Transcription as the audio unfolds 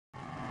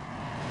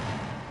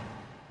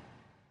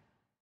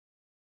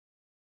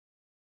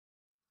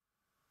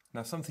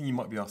Now, something you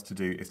might be asked to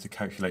do is to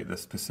calculate the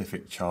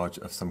specific charge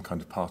of some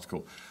kind of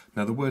particle.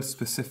 Now, the word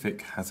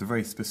specific has a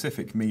very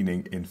specific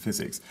meaning in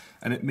physics,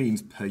 and it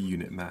means per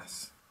unit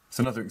mass.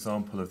 So another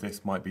example of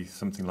this might be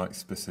something like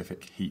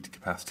specific heat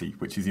capacity,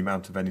 which is the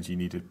amount of energy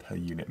needed per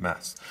unit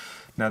mass.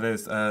 Now,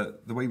 there's the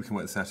way we can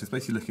work this out is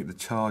basically looking at the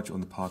charge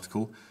on the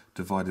particle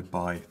divided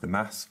by the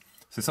mass.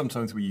 So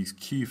sometimes we use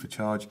Q for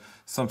charge.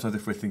 Sometimes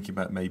if we're thinking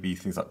about maybe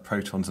things like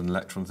protons and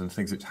electrons and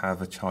things which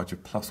have a charge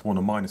of +1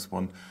 or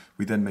 -1,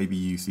 we then maybe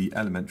use the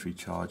elementary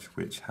charge,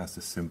 which has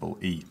the symbol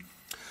E.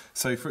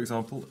 So for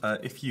example,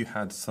 if you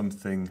had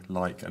something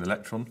like an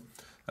electron,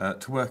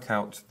 to work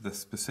out the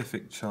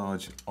specific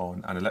charge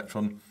on an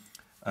electron,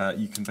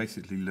 you can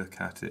basically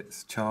look at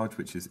its charge,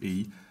 which is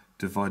E,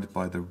 divided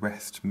by the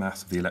rest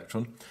mass of the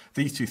electron.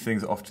 These two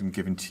things are often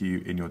given to you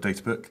in your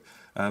data book.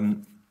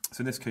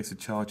 So in this case, the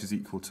charge is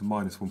equal to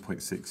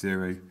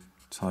 -1.60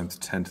 times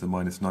 10 to the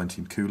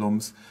 -19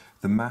 coulombs.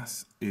 The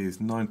mass is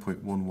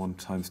 9.11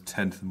 times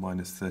 10 to the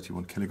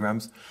 -31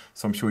 kilograms.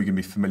 So I'm sure you're going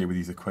to be familiar with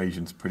these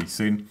equations pretty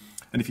soon.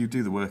 And if you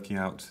do the working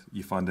out,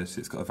 you find that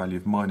it's got a value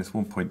of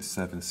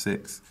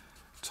 -1.76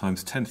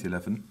 times 10 to the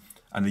 11.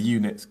 And the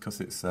units,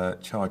 because it's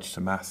charge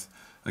to mass,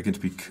 are going to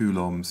be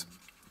coulombs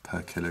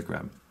per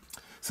kilogram.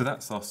 So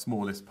that's our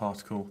smallest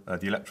particle,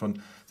 the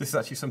electron. This is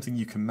actually something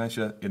you can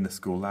measure in the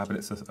school lab, and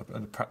it's a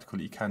practical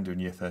that you can do in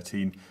year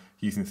 13,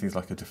 using things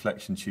like a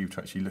deflection tube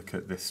to actually look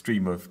at this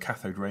stream of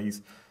cathode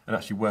rays and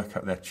actually work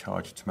out their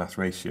charge to mass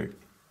ratio.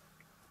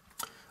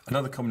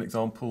 Another common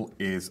example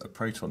is a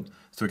proton.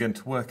 So again,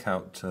 to work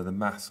out the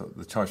mass, or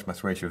the charge to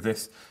mass ratio of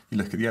this, you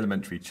look at the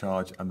elementary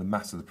charge and the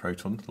mass of the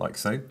proton, like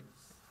so.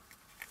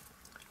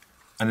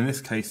 And in this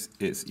case,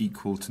 it's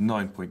equal to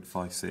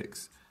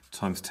 9.56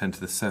 times 10 to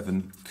the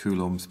 7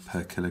 coulombs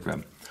per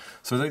kilogram.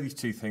 So although these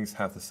two things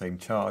have the same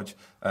charge,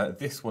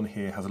 this one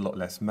here has a lot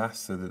less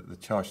mass, so that the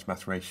charge to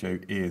mass ratio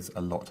is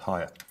a lot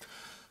higher.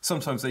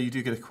 Sometimes though you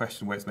do get a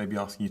question where it's maybe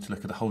asking you to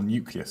look at a whole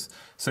nucleus.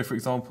 So for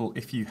example,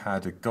 if you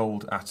had a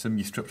gold atom,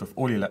 you stripped off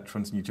all the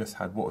electrons and you just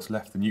had what was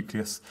left, the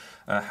nucleus,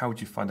 how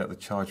would you find out the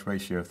charge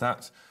ratio of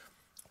that?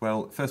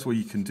 Well, first of all,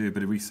 you can do a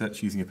bit of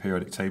research using a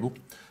periodic table,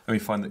 and we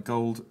find that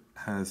gold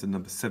has a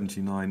number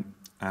 79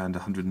 and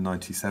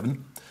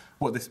 197.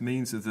 What this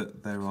means is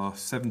that there are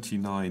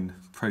 79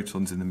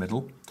 protons in the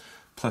middle,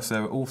 plus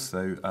there are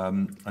also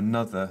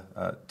another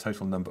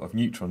total number of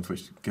neutrons,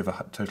 which give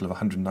a total of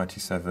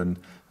 197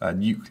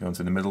 nucleons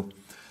in the middle.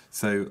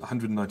 So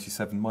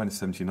 197 minus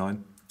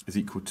 79 is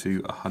equal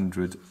to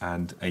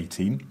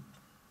 118.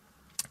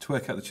 To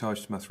work out the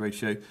charge to mass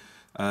ratio,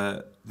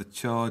 the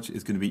charge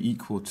is going to be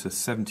equal to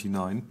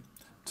 79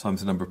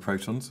 times the number of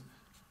protons,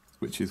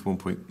 which is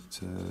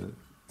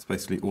it's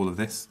basically all of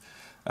this.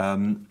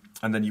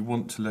 And then you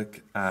want to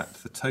look at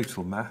the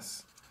total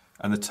mass,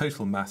 and the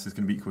total mass is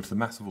going to be equal to the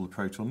mass of all the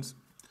protons,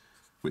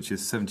 which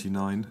is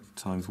 79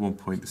 times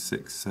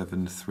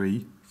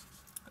 1.673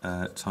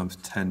 times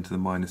 10 to the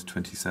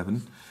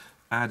 -27,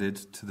 added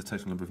to the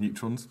total number of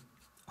neutrons,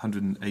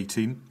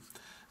 118.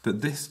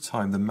 But this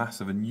time the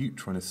mass of a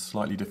neutron is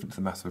slightly different to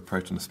the mass of a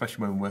proton,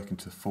 especially when we're working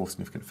to 4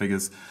 significant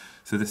figures.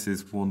 So this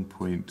is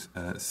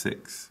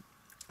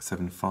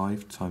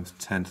 1.675 times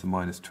 10 to the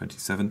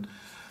 -27.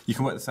 You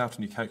can work this out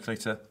on your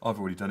calculator. I've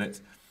already done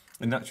it.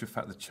 In actual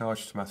fact, the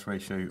charge to mass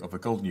ratio of a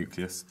gold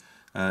nucleus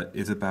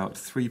is about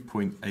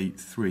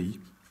 3.83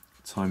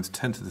 times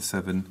 10 to the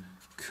 7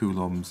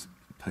 coulombs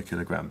per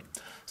kilogram.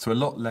 So a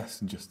lot less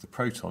than just the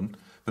proton,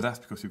 but that's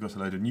because we've got a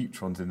load of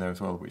neutrons in there as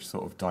well, which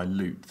sort of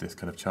dilute this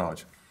kind of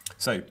charge.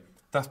 So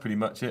that's pretty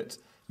much it.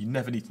 You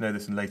never need to know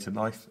this in later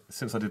life.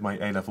 Since I did my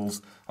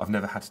A-levels, I've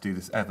never had to do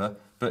this ever,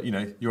 but you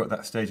know, you're at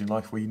that stage in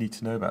life where you need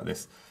to know about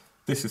this.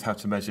 This is how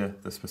to measure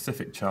the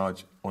specific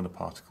charge on a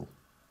particle.